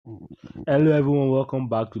Hello, everyone. Welcome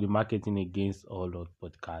back to the Marketing Against All Odds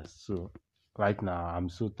podcast. So, right now, I'm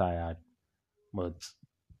so tired, but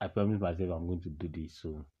I promised myself I'm going to do this.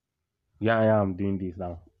 So, yeah, I am doing this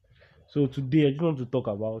now. So, today, I just want to talk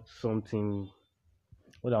about something.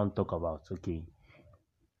 What I want to talk about? Okay.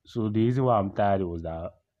 So, the reason why I'm tired was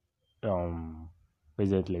that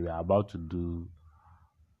presently we're about to do.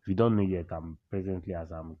 If you don't know yet, I'm presently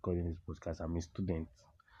as I'm recording this podcast, I'm a student.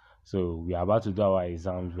 So, we are about to do our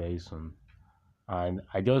exams very soon, and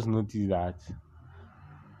I just noticed that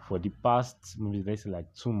for the past maybe let's say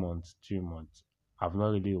like 2 months, 3 months, I've not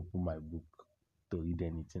really opened my book to read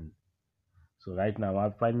anything. So right now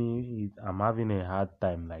I'm having a hard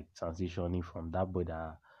time like transitioning from that boy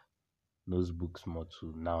that knows books more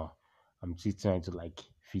to now. I'm still trying to like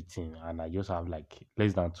fit in and I just have like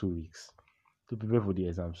less than 2 weeks to prepare for the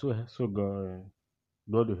exam. So God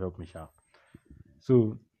will help me, Sha.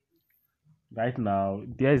 So right now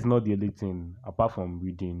there is not the only thing apart from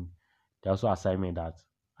reading. There's also assignment that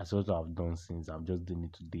I sort of have done since I'm just doing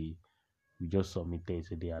it today. We just submitted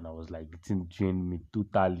today and I was like the thing drained me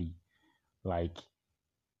totally. Like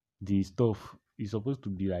the stuff is supposed to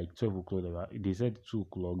be like 12 o'clock. They said 2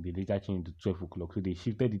 o'clock, they later changed to 12 o'clock. So they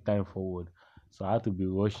shifted the time forward. So I had to be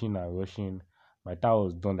rushing and rushing. My time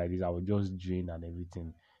was done like this. I was just drained and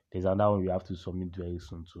everything. There's another one we have to submit very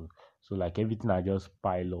soon too. So like everything I just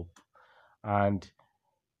pile up. And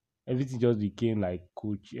everything just became like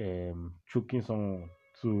coach choking someone.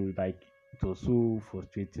 So like it was so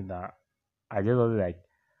frustrating that I just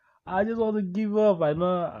want to give up. I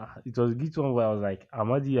know it was this one where I was like,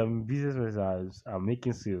 I'm business person, I'm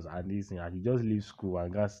making sales and this thing. I should just leave school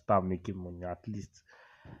and just start making money. At least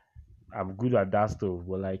I'm good at that stuff,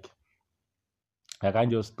 but like I can't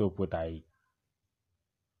just stop I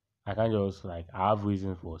can't just like I have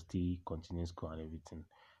reasons for still continuing school and everything.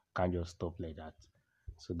 Can't just stop like that.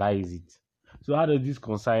 So that is it. So how does this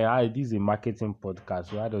concern? How this is a marketing podcast?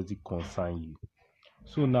 So how does it concern you?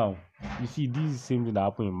 So now you see this is the same thing that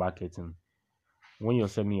happen in marketing when you're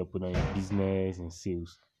selling your product in business and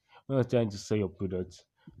sales. When you're trying to sell your product,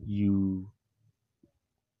 you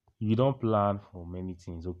you don't plan for many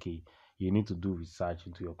things. Okay, you need to do research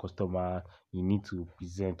into your customer. You need to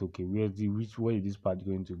present. Okay, where is this part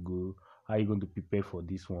going to go? How are you going to prepare for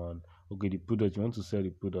this one? Okay, the product you want to sell the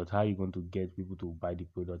product. How are you going to get people to buy the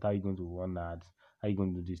product? How are you going to run ads? How are you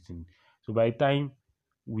going to do this thing? So by the time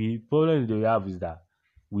we problem that we have is that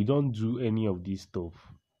we don't do any of this stuff.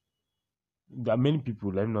 There are many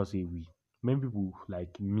people, let me not say we, many people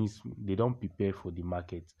like miss, they don't prepare for the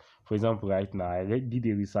market. For example, right now, did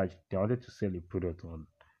a research, they wanted to sell a product on,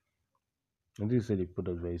 I wanted to sell a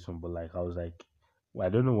product very soon, but like, I was like, well, I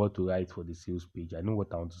don't know what to write for the sales page. I know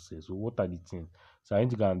what I want to say. So, what are the things? So, I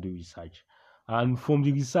need to go and do research. And from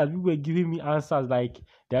the research, people were giving me answers like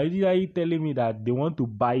they're literally telling me that they want to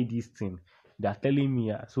buy this thing. They're telling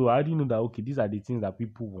me, so I already know that okay, these are the things that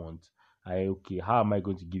people want. Okay, how am I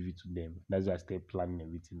going to give it to them? That's why I start planning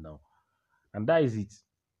everything now. And that is it.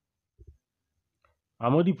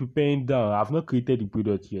 I'm already preparing down. I've not created the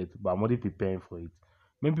product yet, but I'm already preparing for it.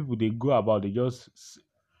 Many people they go about, they just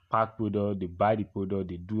pack product, they buy the product,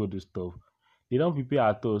 they do all the stuff. They don't prepare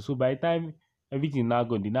at all. So by the time everything now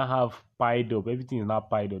gone, they now have piled up. Everything is now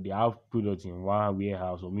piled up. They have products in one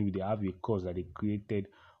warehouse, or maybe they have a course that they created,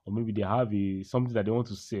 or maybe they have a something that they want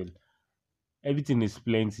to sell. Everything is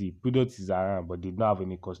plenty. Product is around, but they don't have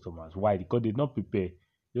any customers. Why? Because they not prepare.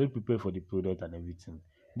 They don't prepare for the product and everything.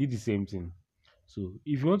 Did the same thing. So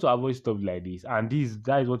if you want to avoid stuff like this, and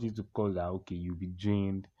that is what it to cause that okay, you'll be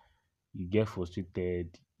drained, you get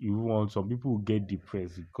frustrated, you want some people will get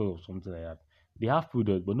depressed because of something like that. They have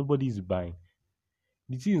product, but nobody is buying.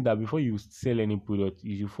 The thing is that before you sell any product,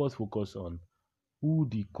 you should first focus on who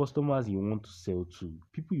the customers you want to sell to,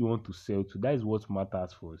 people you want to sell to. That is what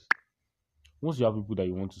matters first. Once you have people that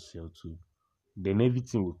you want to sell to, then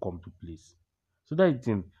everything will come to place. So that's the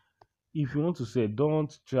thing. If you want to sell,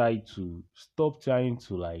 don't try to stop trying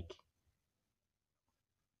to like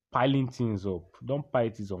piling things up. Don't pile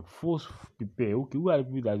things up. First prepare. Okay, who are the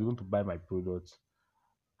people that are going to buy my product?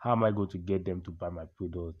 How am I going to get them to buy my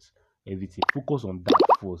product? Everything. Focus on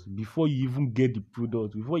that first before you even get the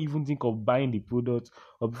product. Before you even think of buying the product,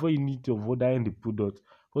 or before you need to ordering the product.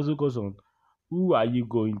 First focus on who are you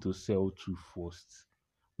going to sell to first.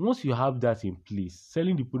 Once you have that in place,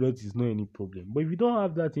 selling the product is not any problem. But if you don't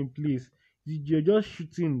have that in place, you're just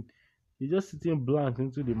shooting, you're just sitting blank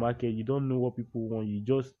into the market. You don't know what people want. You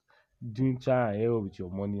just doing try and error with your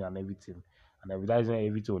money and everything. And advertising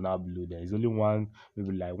everything will now below there. It's only one,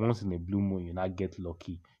 maybe like once in a blue moon, you not get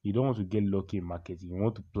lucky. You don't want to get lucky in marketing. You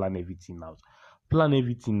want to plan everything out. Plan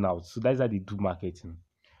everything out. So that's how they do marketing.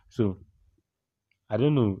 So I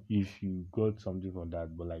don't know if you got something from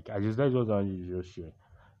that, but like I just that's what I want you to just share.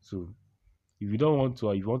 So if you don't want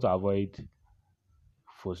to, if you want to avoid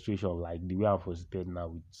frustration, like the way I'm frustrated now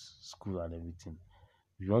with school and everything.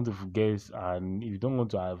 If you want to forget, and if you don't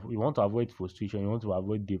want to have, you want to avoid frustration, you want to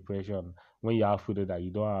avoid depression when you have food that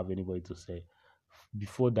you don't have anybody to say.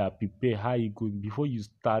 Before that, prepare how you go before you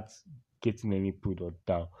start getting any product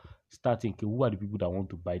down. Start thinking who are the people that want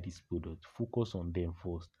to buy this product. Focus on them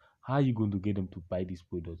first. How are you going to get them to buy this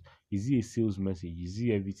product? Is it a sales message? Is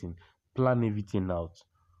it everything? Plan everything out.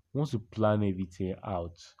 Once you plan everything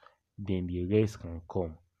out, then the rest can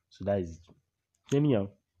come. So that is it. Anyhow,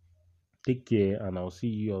 take care and I'll see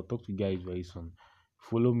you. I'll talk to you guys very soon.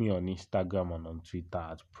 Follow me on Instagram and on Twitter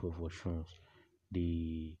at Provotions.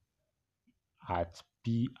 The at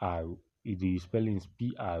PR the spelling is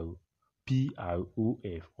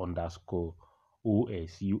PROF underscore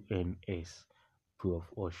OSUNS Prof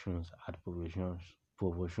Oceans at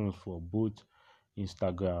Provotions for both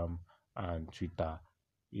Instagram and Twitter.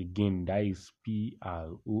 Again, that is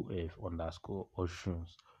PROF underscore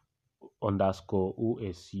Oceans underscore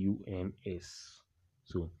OSUNS.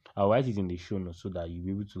 So I'll write it in the show notes so that you'll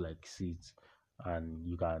be able to like see it and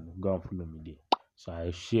you can go and follow me there. So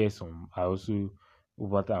I share some I also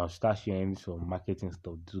over time I'll start sharing some marketing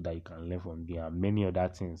stuff so that you can learn from there and many other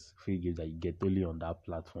things free gifts that you get only on that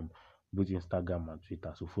platform, both Instagram and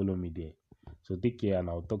Twitter. So follow me there. So take care and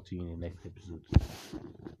I'll talk to you in the next episode.